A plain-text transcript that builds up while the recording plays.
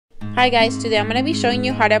Hi guys, today I'm going to be showing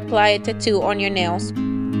you how to apply a tattoo on your nails.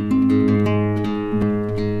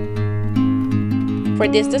 For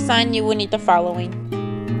this design, you will need the following.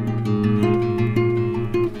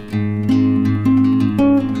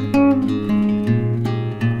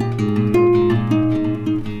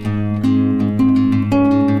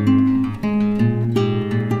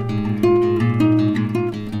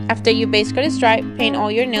 After your base coat is dry, paint all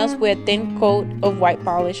your nails with a thin coat of white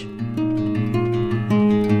polish.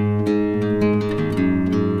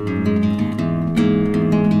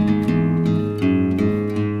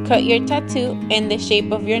 Cut your tattoo in the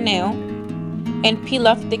shape of your nail and peel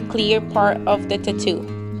off the clear part of the tattoo.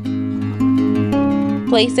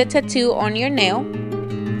 Place the tattoo on your nail.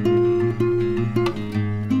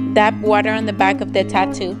 Dab water on the back of the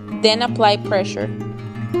tattoo, then apply pressure.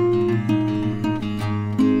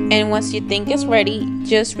 And once you think it's ready,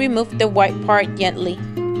 just remove the white part gently.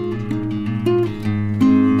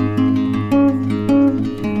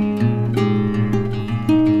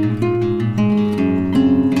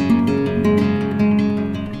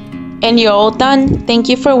 And you're all done. Thank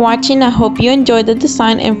you for watching. I hope you enjoyed the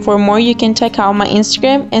design, and for more you can check out my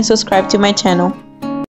Instagram and subscribe to my channel.